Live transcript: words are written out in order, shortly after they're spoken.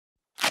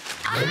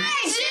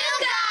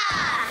Artzooka!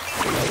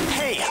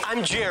 Hey,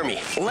 I'm Jeremie.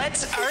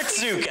 Let's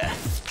Artzooka.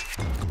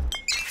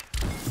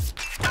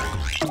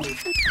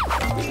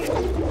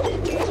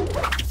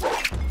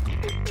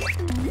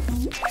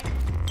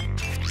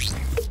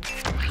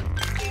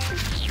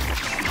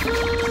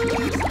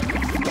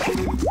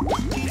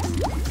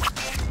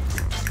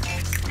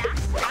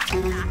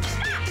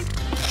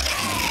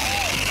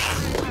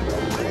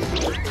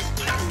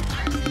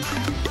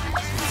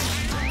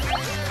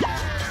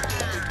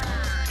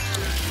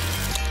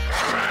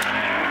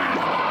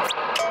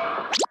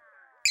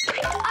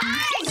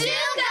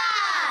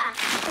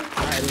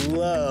 I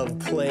love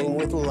playing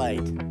with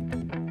light.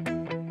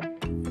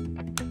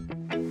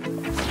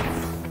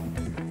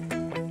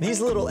 These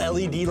little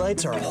LED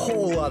lights are a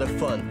whole lot of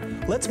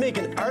fun. Let's make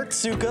an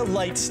Artzooka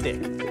light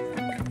stick.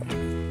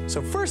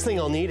 So first thing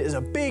I'll need is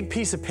a big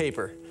piece of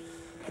paper.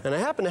 And I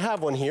happen to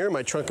have one here in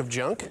my trunk of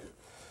junk.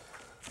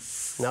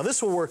 Now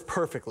this will work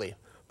perfectly.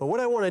 But what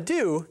I want to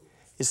do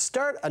is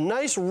start a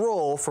nice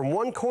roll from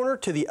one corner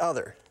to the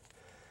other.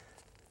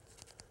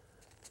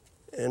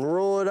 And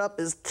roll it up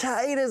as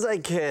tight as I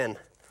can.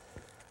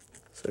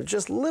 So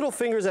just little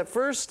fingers at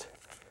first,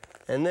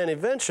 and then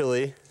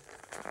eventually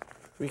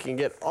we can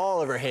get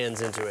all of our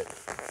hands into it.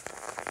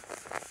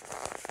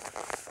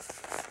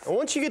 And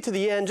once you get to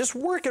the end, just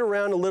work it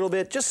around a little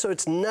bit, just so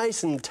it's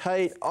nice and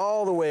tight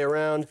all the way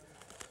around.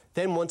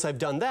 Then once I've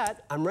done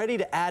that, I'm ready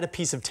to add a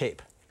piece of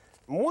tape.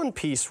 One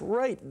piece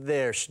right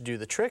there should do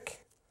the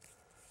trick.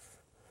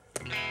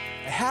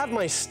 I have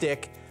my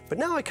stick, but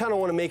now I kind of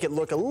want to make it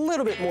look a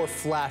little bit more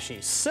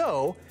flashy.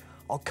 So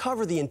I'll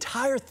cover the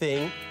entire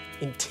thing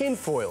in tin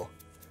foil,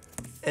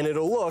 and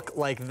it'll look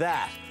like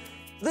that.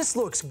 This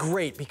looks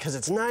great because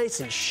it's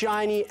nice and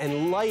shiny,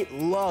 and light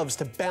loves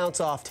to bounce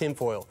off tin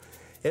foil.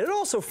 And it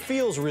also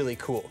feels really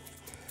cool.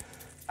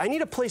 I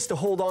need a place to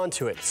hold on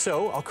to it,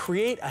 so I'll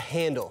create a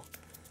handle.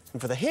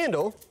 And for the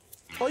handle,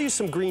 I'll use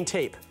some green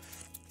tape.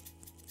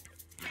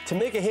 To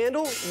make a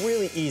handle,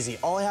 really easy.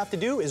 All I have to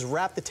do is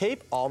wrap the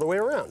tape all the way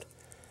around.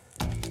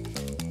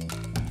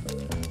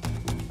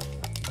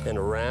 And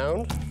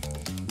around,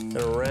 and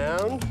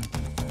around,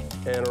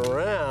 and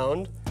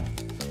around,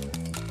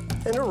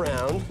 and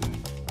around.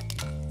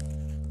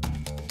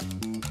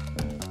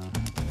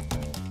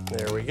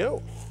 There we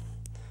go.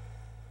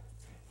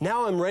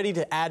 Now I'm ready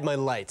to add my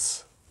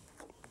lights.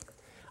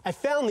 I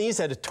found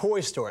these at a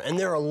toy store, and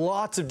there are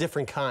lots of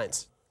different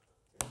kinds.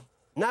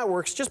 And that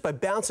works just by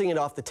bouncing it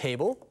off the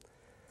table.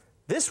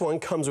 This one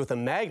comes with a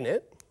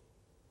magnet.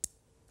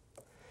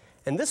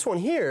 And this one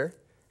here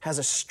has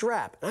a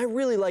strap. And I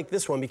really like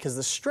this one because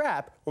the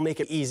strap will make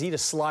it easy to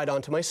slide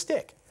onto my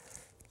stick.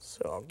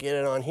 So I'll get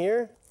it on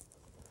here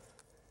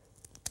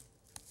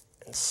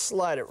and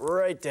slide it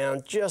right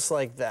down just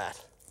like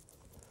that.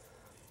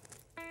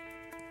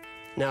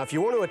 Now, if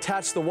you want to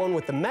attach the one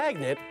with the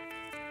magnet,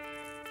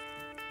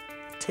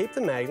 tape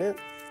the magnet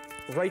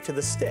right to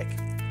the stick.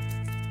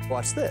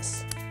 Watch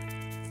this.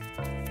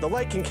 The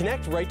light can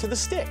connect right to the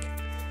stick.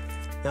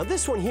 Now,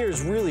 this one here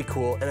is really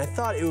cool, and I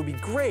thought it would be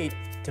great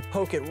to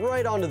poke it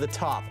right onto the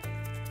top.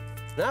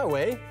 That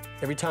way,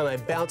 every time I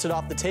bounce it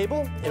off the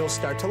table, it'll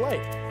start to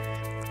light.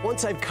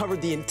 Once I've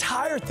covered the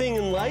entire thing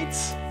in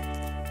lights,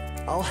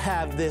 I'll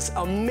have this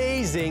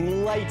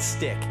amazing light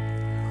stick.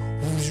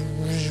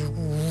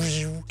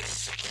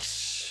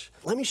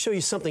 Let me show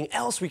you something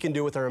else we can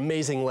do with our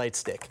amazing light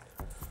stick.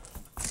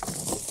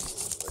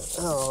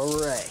 All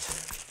right.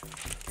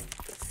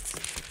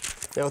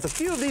 Now, with a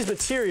few of these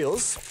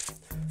materials,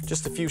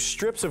 just a few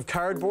strips of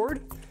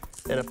cardboard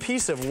and a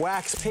piece of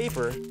wax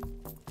paper,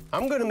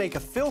 I'm going to make a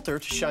filter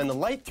to shine the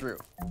light through.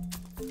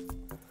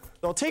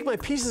 I'll take my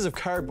pieces of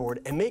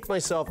cardboard and make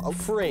myself a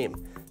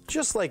frame,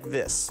 just like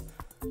this.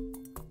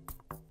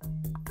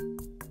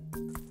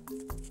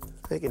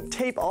 I can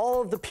tape all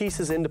of the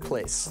pieces into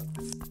place.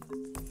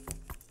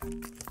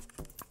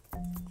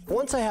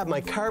 Once I have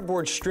my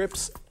cardboard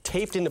strips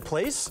taped into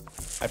place,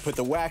 I put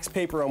the wax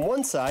paper on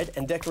one side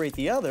and decorate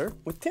the other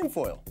with tin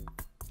foil.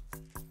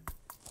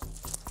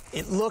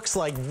 It looks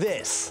like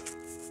this.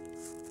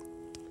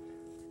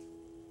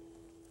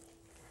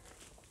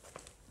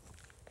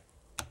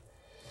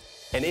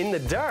 And in the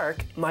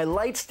dark, my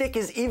light stick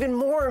is even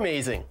more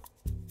amazing.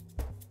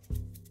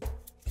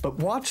 But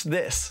watch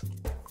this.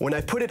 When I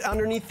put it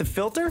underneath the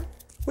filter,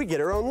 we get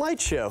our own light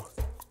show.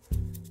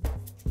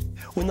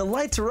 When the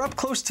lights are up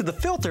close to the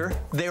filter,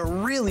 they're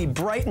really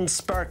bright and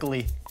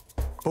sparkly.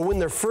 But when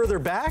they're further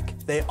back,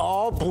 they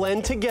all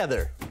blend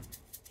together.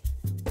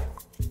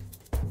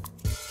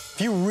 If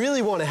you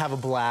really want to have a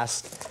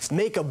blast,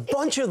 make a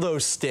bunch of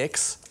those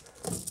sticks,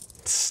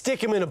 stick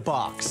them in a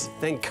box,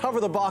 then cover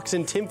the box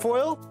in tin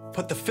foil,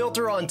 put the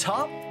filter on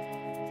top,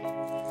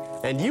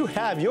 and you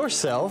have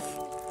yourself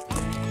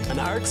an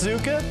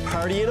Artzooka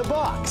party in a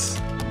box.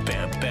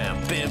 Bam,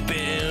 bam, bam,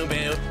 bam,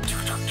 bam.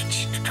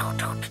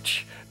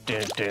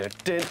 Dun, dun,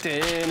 dun,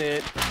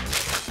 dun,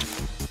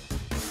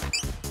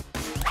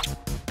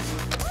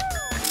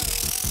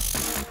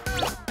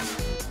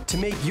 dun. To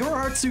make your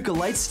Artzooka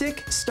light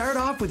stick, start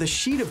off with a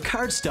sheet of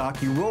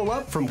cardstock you roll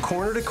up from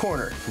corner to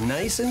corner,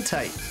 nice and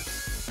tight.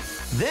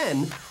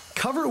 Then,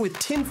 cover it with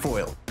tin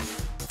foil.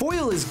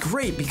 Foil is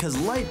great because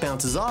light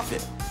bounces off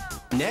it.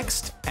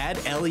 Next,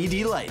 add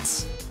LED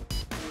lights.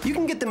 You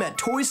can get them at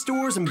toy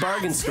stores and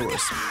bargain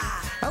stores.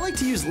 I like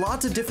to use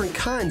lots of different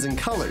kinds and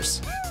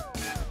colors.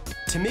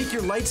 To make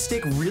your light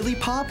stick really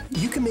pop,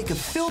 you can make a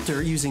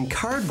filter using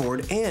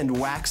cardboard and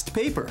waxed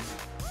paper.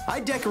 I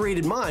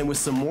decorated mine with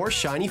some more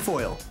shiny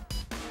foil.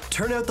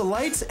 Turn out the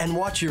lights and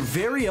watch your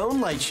very own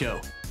light show.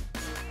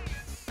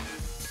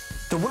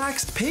 The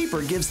waxed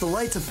paper gives the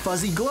lights a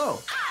fuzzy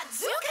glow.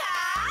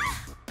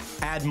 Artzooka!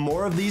 Add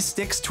more of these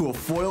sticks to a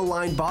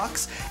foil-lined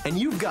box, and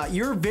you've got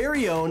your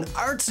very own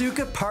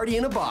Artzooka party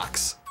in a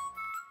box.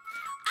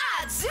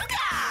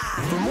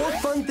 Artzooka! For more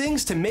fun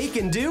things to make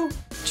and do,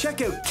 check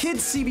out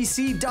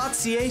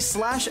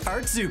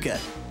kidscbc.ca/Artzooka.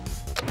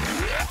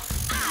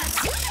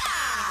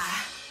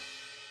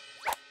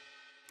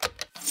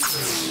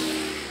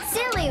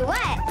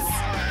 Silhouettes.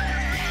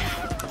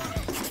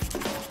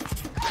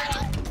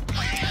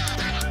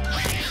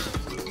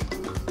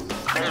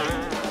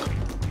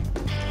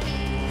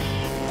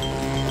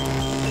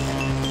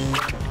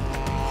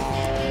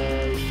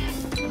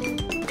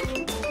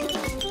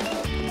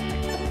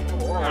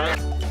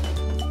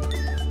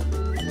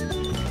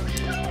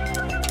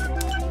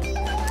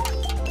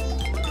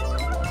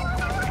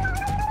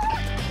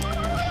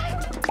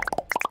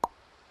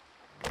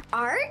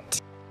 Art?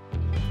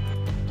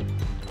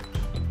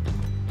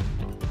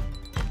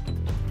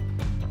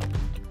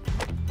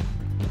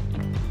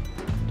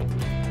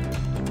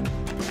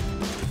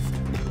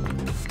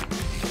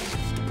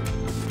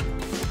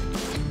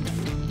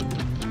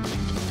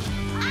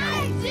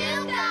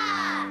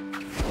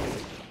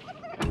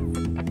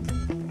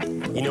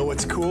 You know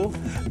what's cool?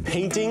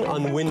 Painting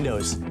on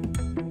windows.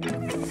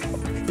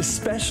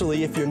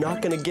 Especially if you're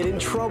not gonna get in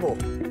trouble.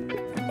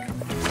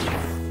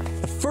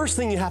 The first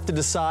thing you have to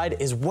decide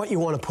is what you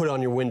want to put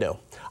on your window.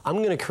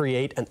 I'm gonna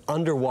create an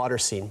underwater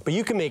scene, but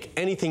you can make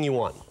anything you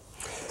want.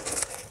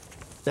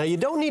 Now you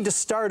don't need to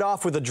start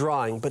off with a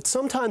drawing, but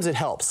sometimes it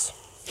helps.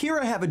 Here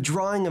I have a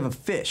drawing of a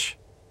fish.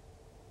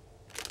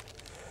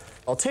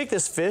 I'll take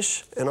this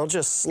fish and I'll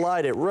just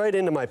slide it right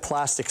into my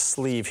plastic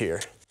sleeve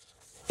here.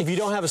 If you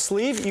don't have a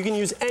sleeve, you can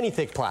use any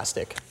thick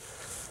plastic.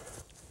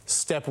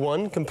 Step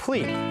 1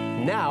 complete.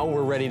 Now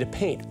we're ready to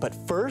paint, but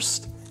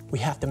first we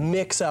have to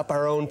mix up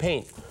our own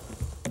paint.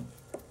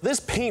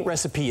 This paint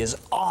recipe is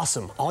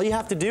awesome. All you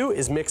have to do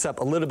is mix up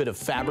a little bit of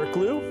fabric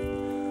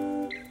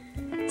glue,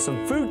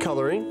 some food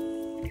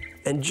coloring,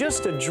 and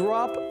just a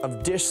drop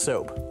of dish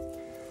soap.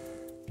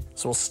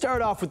 So we'll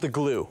start off with the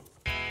glue.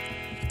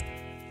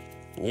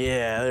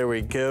 Yeah, there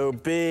we go.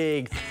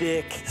 Big,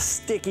 thick,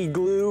 sticky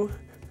glue.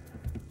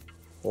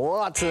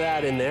 Lots of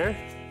that in there.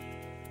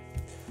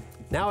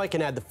 Now I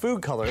can add the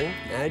food coloring,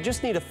 and I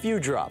just need a few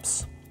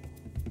drops.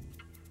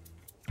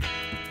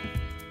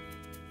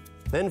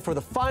 Then for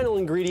the final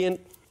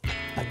ingredient,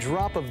 a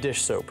drop of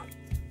dish soap.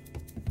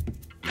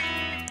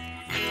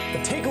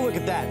 But take a look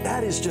at that.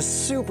 That is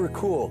just super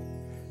cool.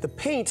 The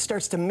paint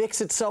starts to mix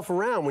itself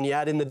around when you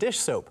add in the dish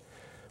soap.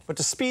 But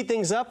to speed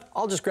things up,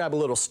 I'll just grab a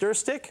little stir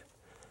stick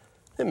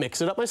and mix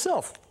it up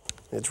myself.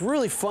 It's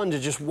really fun to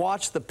just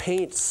watch the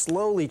paint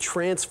slowly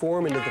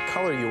transform into the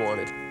color you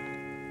wanted.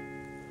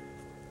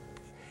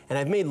 And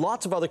I've made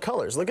lots of other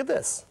colors. Look at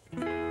this.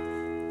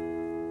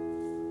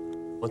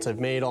 Once I've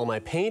made all my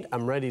paint,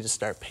 I'm ready to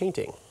start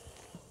painting.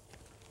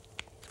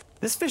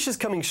 This fish is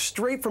coming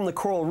straight from the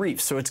coral reef,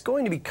 so it's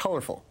going to be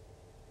colorful.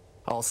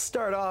 I'll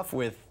start off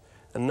with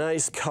a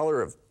nice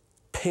color of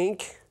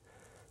pink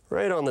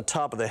right on the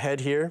top of the head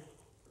here.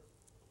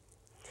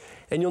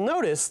 And you'll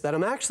notice that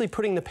I'm actually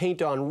putting the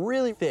paint on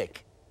really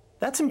thick.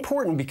 That's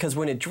important because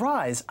when it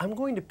dries, I'm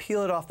going to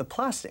peel it off the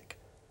plastic.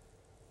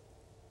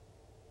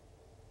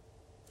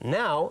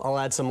 Now I'll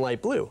add some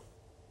light blue.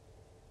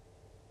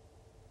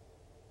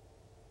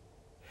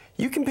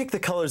 You can pick the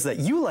colors that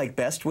you like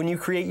best when you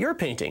create your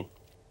painting.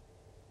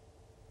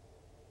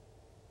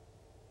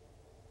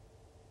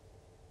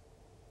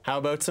 How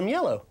about some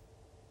yellow?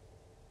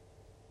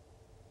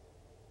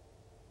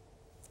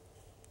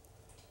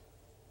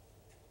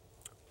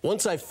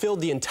 Once I've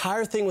filled the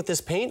entire thing with this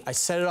paint, I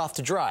set it off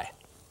to dry.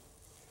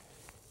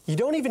 You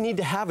don't even need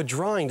to have a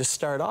drawing to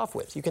start off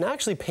with. You can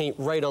actually paint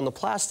right on the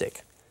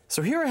plastic.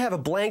 So here I have a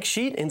blank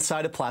sheet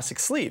inside a plastic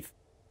sleeve.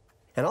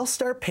 And I'll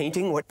start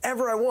painting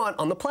whatever I want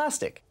on the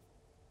plastic.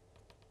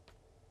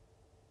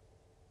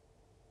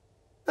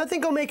 I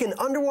think I'll make an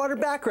underwater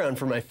background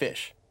for my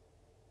fish.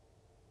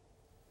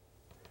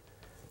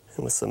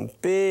 And with some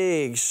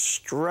big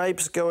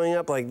stripes going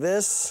up like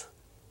this,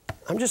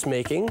 I'm just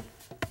making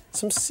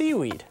some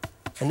seaweed.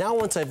 And now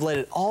once I've let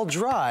it all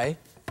dry,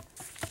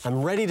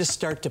 I'm ready to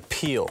start to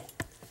peel.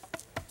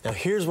 Now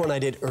here's one I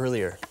did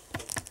earlier.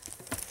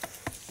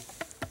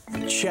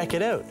 Check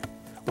it out.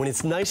 When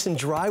it's nice and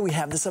dry, we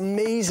have this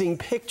amazing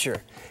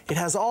picture. It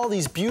has all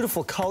these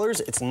beautiful colors,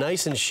 it's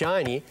nice and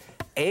shiny,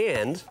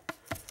 and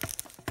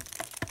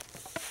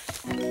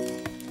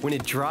when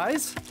it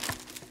dries,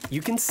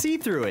 you can see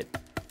through it.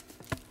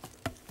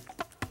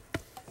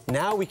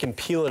 Now we can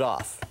peel it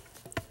off.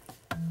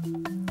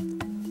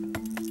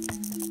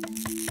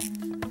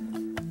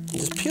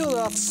 Just peel it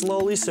off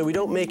slowly so we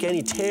don't make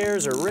any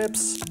tears or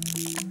rips.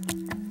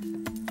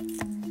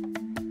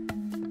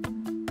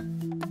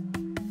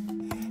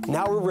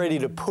 Now we're ready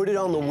to put it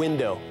on the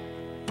window.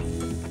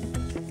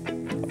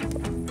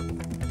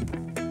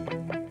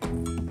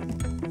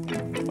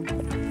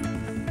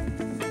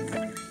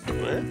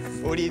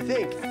 What do you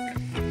think?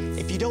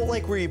 If you don't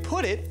like where you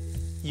put it,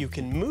 you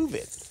can move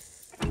it.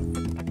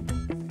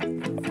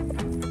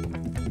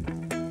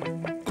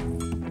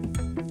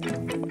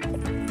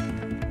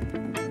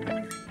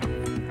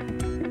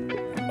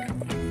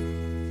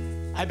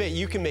 I bet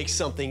you can make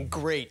something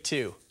great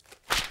too.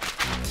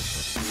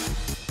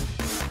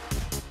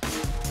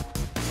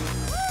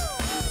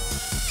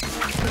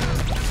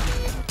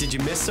 Did you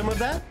miss some of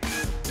that?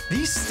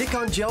 These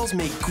stick-on gels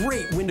make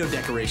great window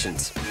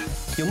decorations.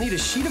 You'll need a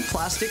sheet of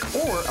plastic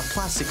or a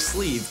plastic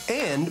sleeve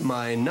and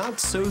my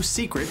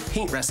not-so-secret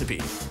paint recipe.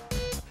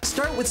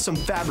 Start with some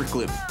fabric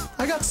glue.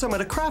 I got some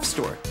at a craft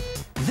store.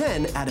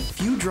 Then add a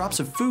few drops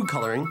of food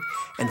coloring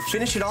and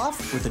finish it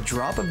off with a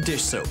drop of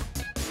dish soap.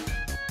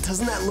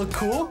 Doesn't that look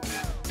cool?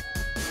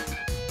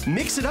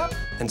 Mix it up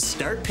and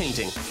start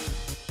painting.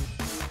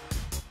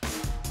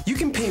 You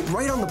can paint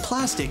right on the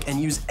plastic and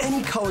use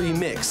any color you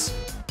mix.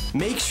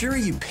 Make sure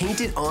you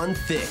paint it on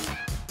thick.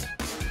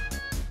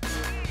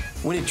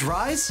 When it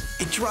dries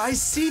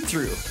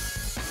see-through.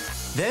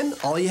 Then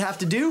all you have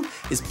to do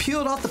is peel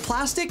it off the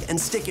plastic and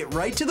stick it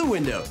right to the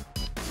window.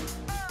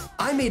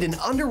 I made an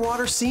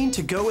underwater scene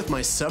to go with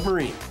my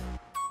submarine.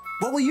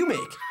 What will you make?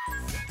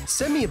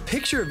 Send me a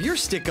picture of your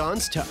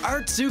stick-ons to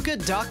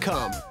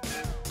artzooka.com.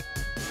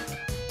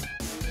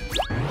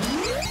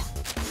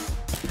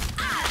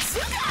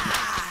 Artzooka!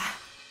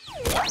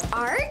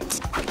 Art?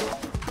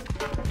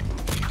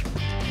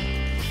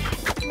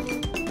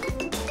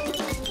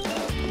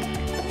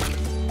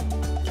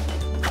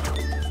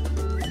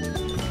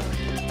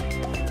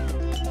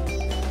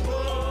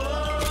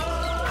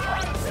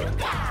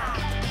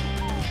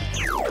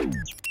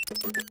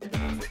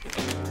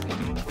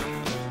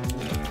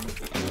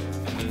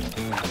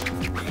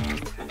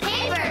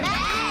 Paper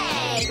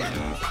bag!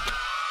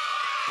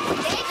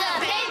 It's a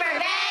paper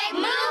bag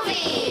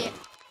movie!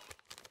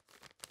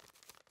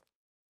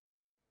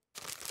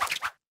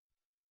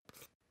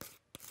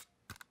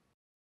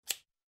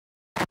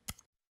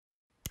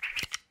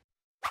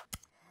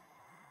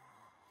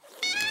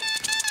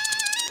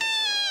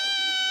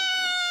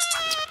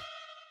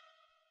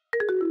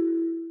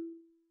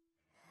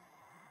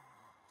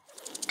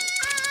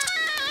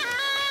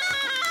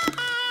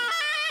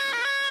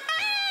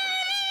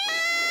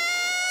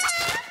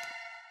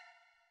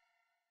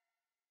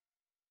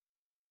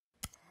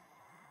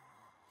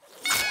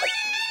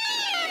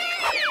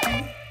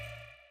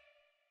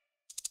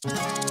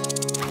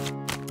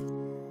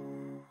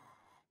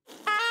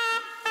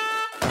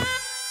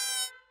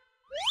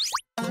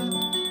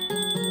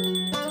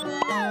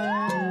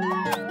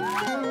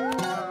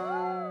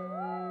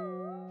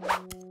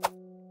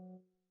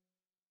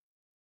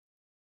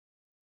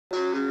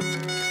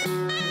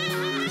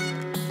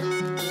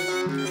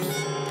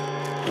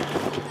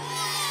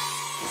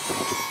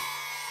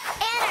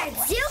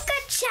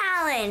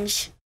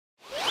 Challenge.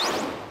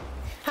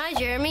 Hi,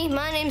 Jeremy.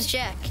 My name's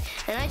Jack,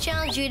 and I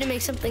challenge you to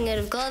make something out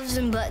of gloves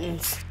and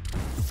buttons.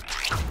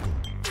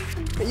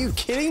 Are you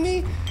kidding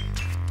me?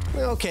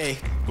 Okay,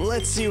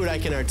 let's see what I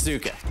can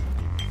Artzooka.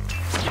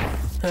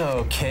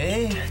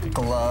 Okay,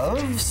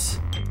 gloves.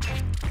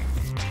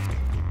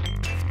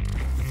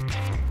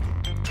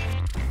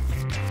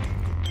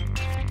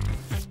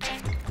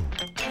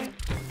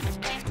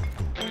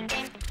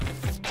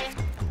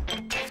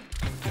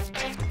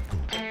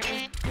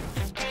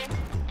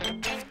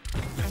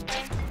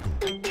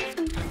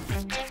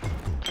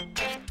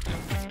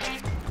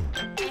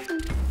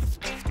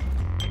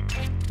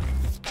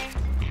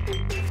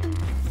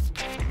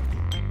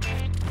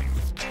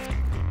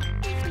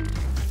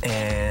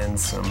 And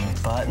some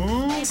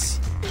buttons.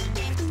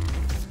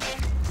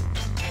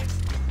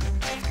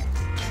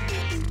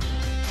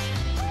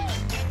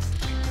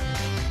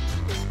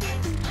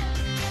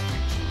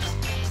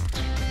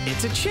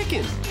 It's a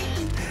chicken.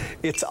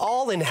 It's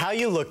all in how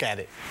you look at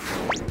it.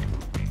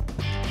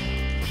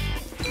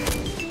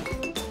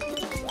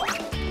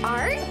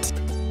 Art?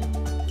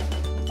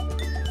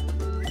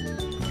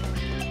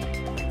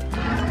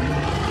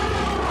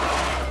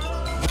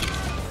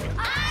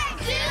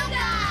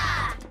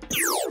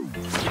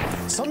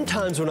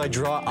 Sometimes when I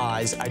draw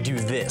eyes, I do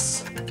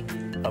this.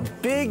 A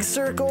big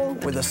circle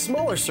with a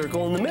smaller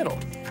circle in the middle.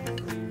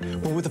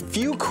 Well, with a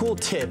few cool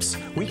tips,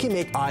 we can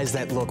make eyes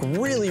that look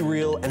really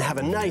real and have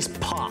a nice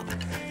pop.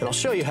 And I'll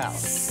show you how.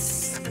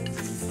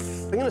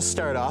 I'm gonna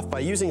start off by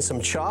using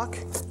some chalk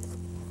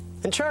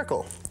and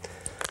charcoal.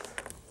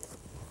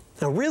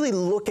 Now really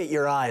look at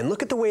your eye and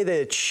look at the way that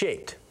it's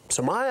shaped.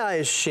 So my eye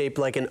is shaped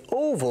like an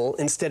oval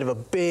instead of a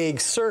big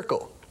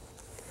circle.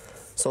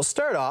 So I'll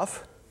start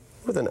off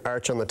with an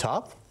arch on the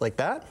top, like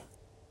that.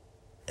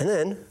 and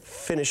then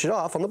finish it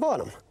off on the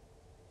bottom.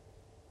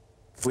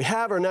 We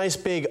have our nice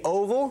big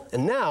oval,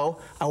 and now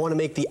I want to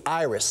make the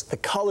iris, the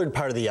colored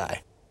part of the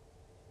eye.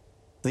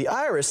 The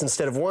iris,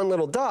 instead of one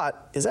little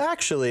dot, is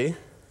actually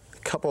a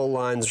couple of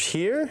lines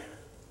here,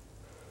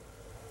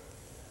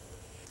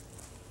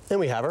 and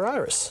we have our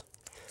iris.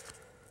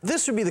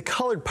 This would be the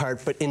colored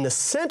part, but in the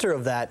center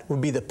of that would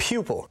be the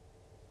pupil.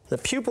 The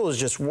pupil is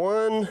just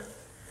one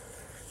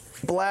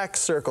black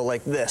circle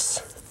like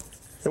this.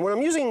 And when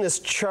I'm using this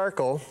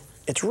charcoal,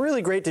 it's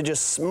really great to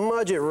just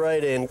smudge it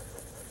right in.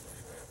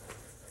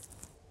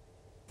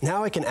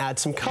 Now I can add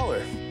some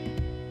color.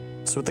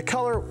 So with the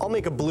color, I'll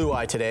make a blue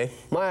eye today.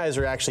 My eyes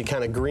are actually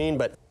kind of green,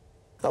 but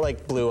I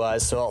like blue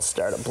eyes, so I'll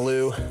start a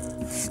blue.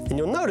 And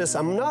you'll notice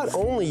I'm not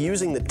only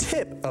using the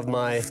tip of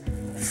my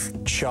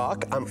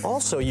chalk, I'm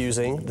also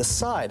using the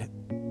side.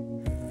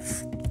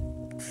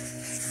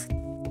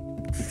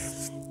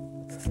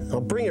 I'll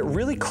bring it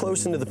really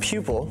close into the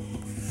pupil.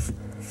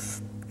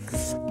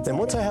 Then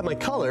once I have my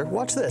color,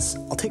 watch this.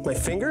 I'll take my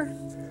finger.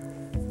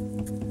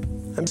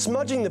 I'm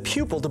smudging the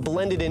pupil to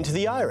blend it into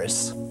the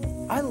iris.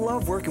 I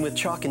love working with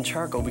chalk and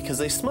charcoal because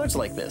they smudge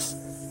like this.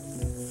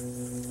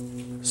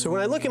 So when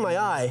I look in my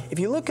eye, if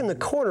you look in the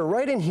corner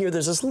right in here,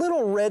 there's this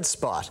little red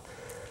spot.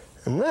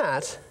 And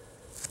that,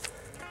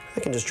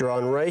 I can just draw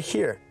on right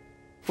here.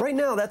 Right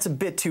now, that's a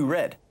bit too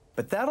red,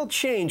 but that'll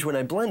change when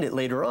I blend it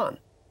later on.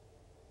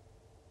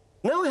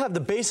 Now I have the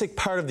basic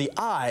part of the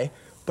eye,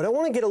 but I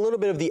want to get a little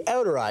bit of the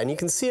outer eye. And you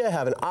can see I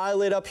have an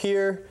eyelid up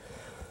here.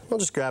 I'll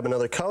just grab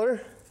another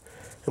color.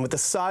 And with the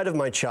side of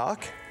my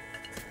chalk,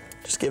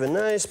 just give a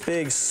nice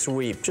big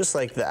sweep, just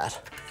like that.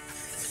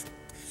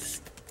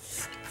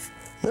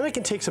 Then I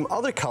can take some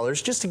other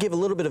colors just to give a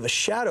little bit of a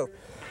shadow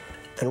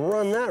and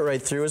run that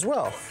right through as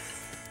well.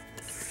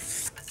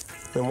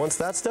 And once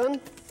that's done,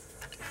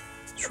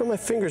 just run my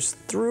fingers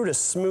through to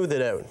smooth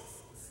it out.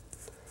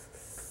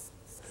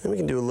 And we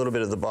can do a little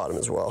bit of the bottom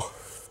as well.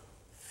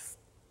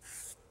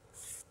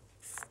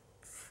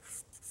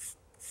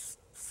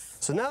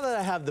 So now that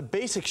I have the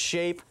basic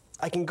shape,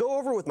 I can go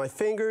over with my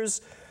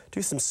fingers,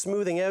 do some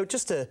smoothing out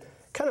just to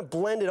kind of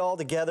blend it all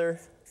together.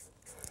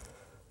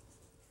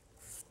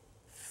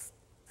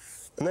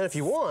 And then if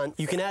you want,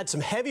 you can add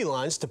some heavy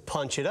lines to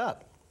punch it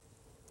up.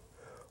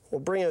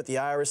 We'll bring out the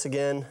iris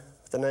again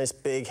with a nice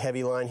big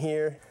heavy line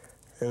here,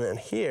 and then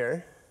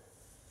here.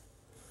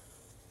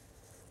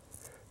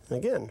 And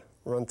again,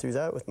 run through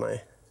that with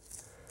my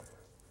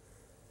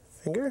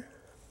finger.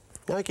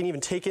 Now I can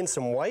even take in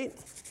some white.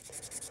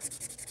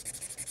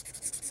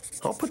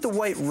 I'll put the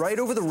white right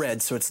over the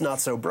red so it's not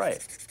so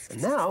bright.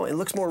 And now it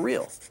looks more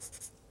real.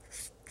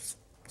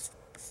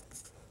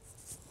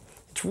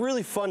 It's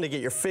really fun to get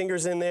your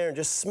fingers in there and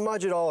just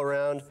smudge it all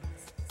around.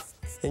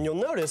 And you'll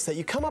notice that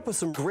you come up with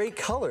some great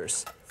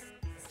colors.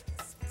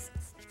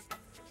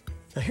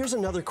 Now here's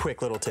another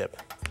quick little tip.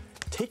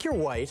 Take your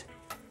white,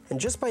 and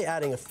just by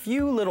adding a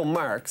few little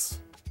marks,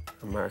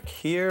 a mark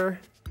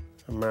here,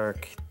 a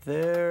mark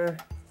there,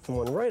 and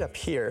one right up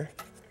here,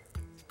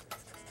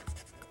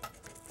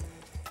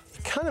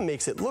 kind of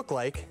makes it look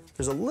like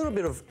there's a little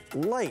bit of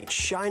light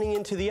shining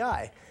into the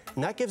eye,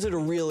 and that gives it a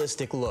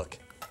realistic look.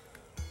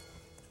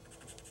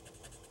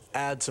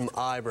 Add some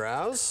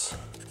eyebrows.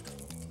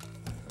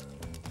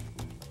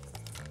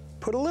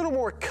 Put a little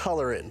more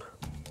color in.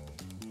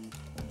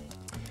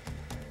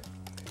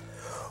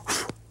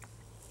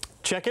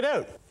 Check it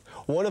out.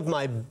 One of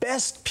my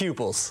best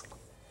pupils.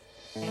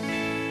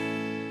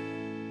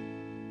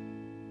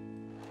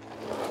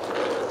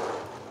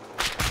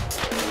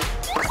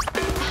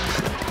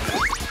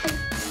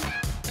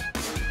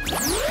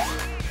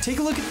 Take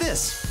a look at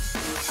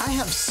this. I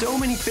have so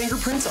many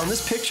fingerprints on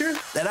this picture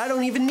that I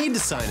don't even need to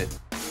sign it.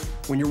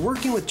 When you're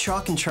working with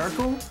chalk and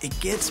charcoal, it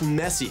gets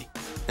messy.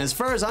 As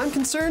far as I'm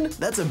concerned,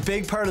 that's a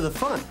big part of the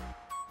fun.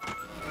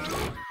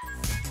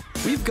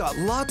 We've got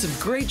lots of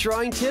great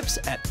drawing tips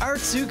at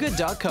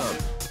artzooka.com.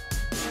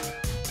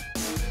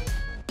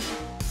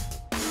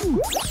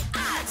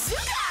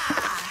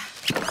 Artzooka!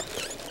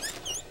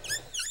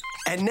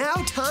 And now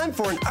time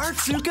for an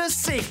Artzooka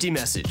safety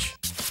message.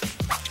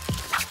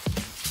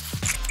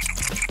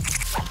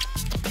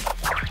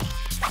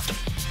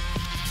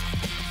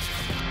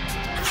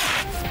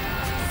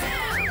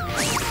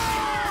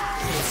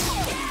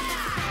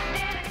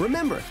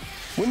 Remember,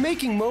 when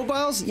making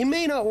mobiles, you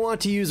may not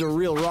want to use a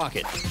real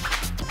rocket.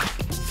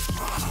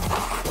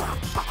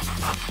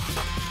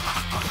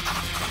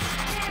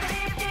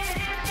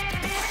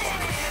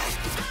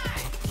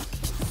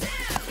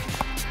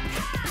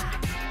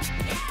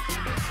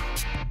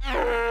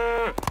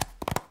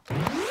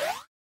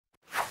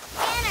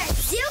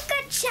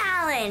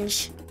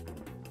 Challenge.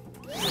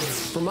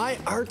 For my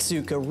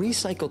Artzooka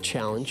Recycle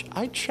Challenge,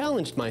 I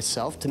challenged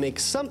myself to make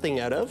something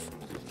out of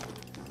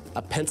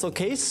a pencil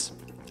case,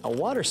 a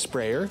water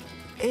sprayer,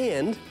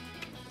 and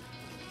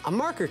a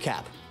marker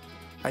cap.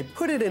 I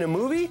put it in a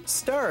movie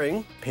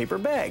starring Paper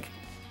Bag.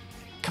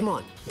 Come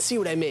on, let's see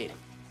what I made.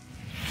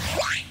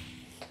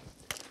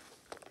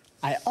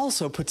 I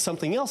also put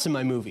something else in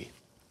my movie,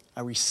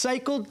 a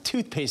recycled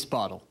toothpaste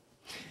bottle.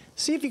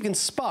 See if you can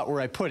spot where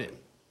I put it.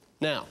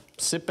 Now,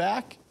 sit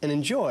back and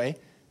enjoy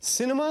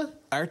Cinema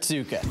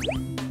Artzooka.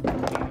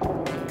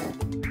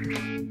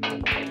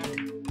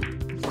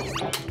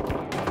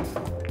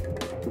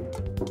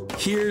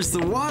 Here's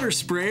the water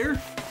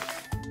sprayer.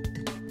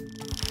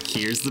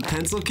 Here's the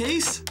pencil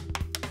case.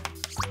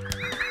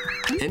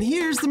 And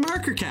here's the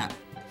marker cap.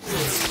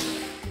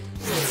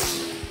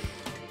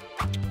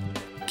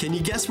 Can you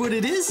guess what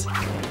it is?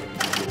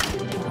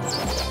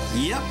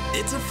 Yep,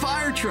 it's a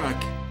fire truck.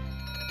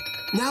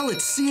 Now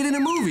let's see it in a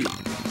movie.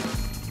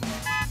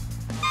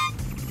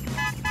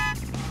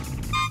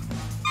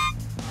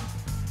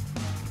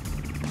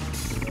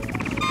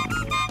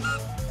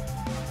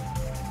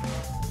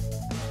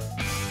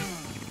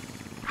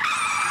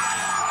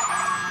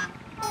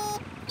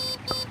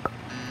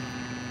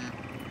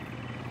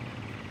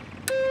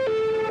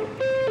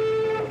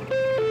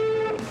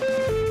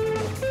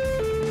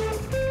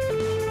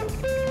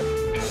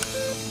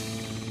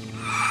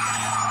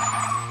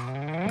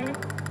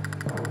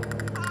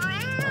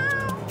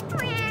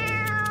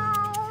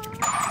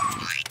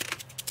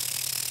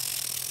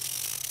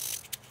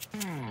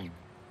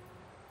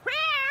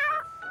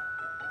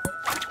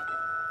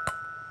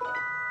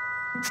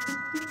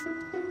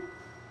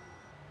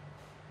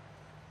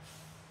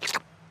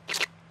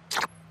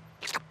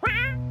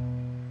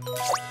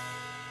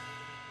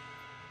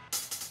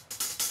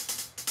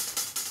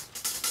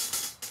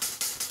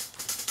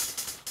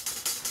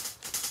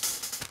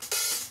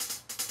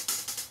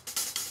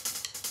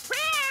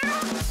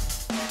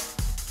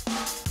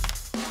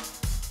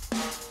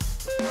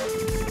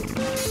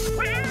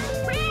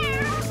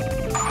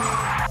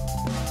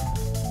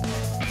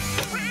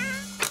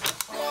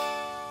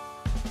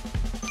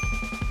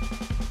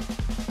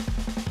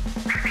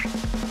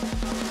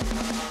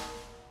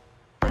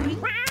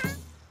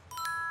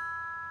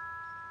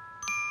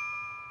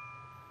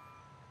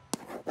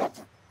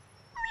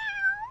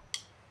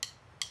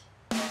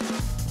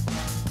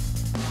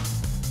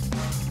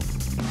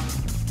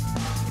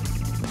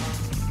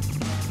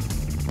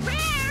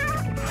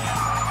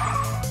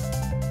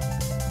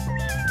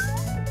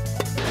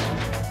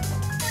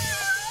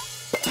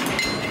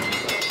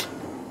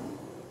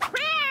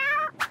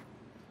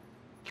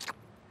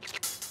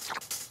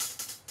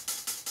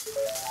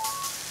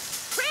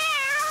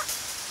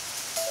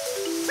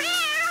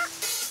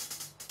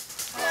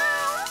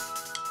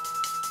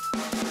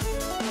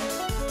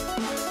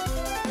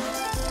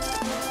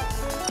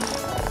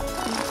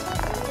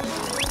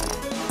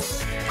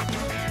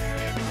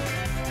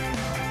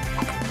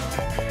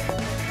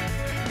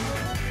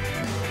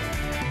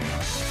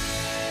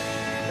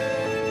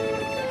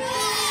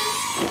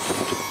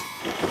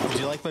 Did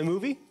you like my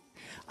movie?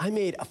 I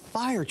made a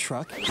fire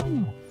truck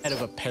out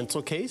of a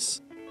pencil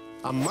case,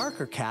 a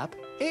marker cap,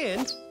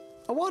 and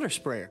a water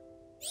sprayer.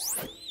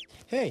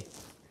 Hey,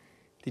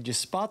 did you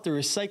spot the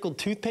recycled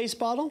toothpaste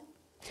bottle?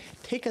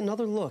 Take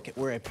another look at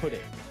where I put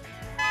it.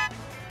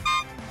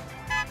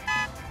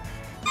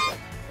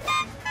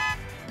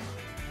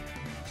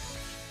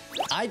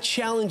 I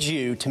challenge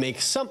you to make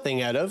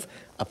something out of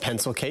a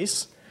pencil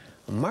case,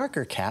 a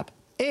marker cap,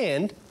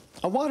 and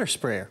a water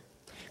sprayer.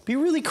 Be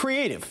really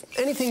creative.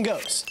 Anything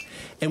goes.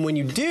 And when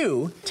you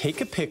do, take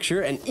a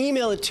picture and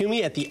email it to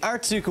me at the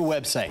Artzooka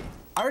website,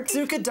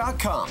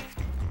 artzooka.com.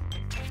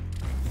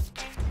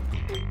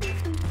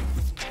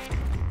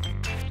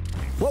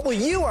 What will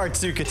you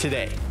Artzooka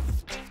today?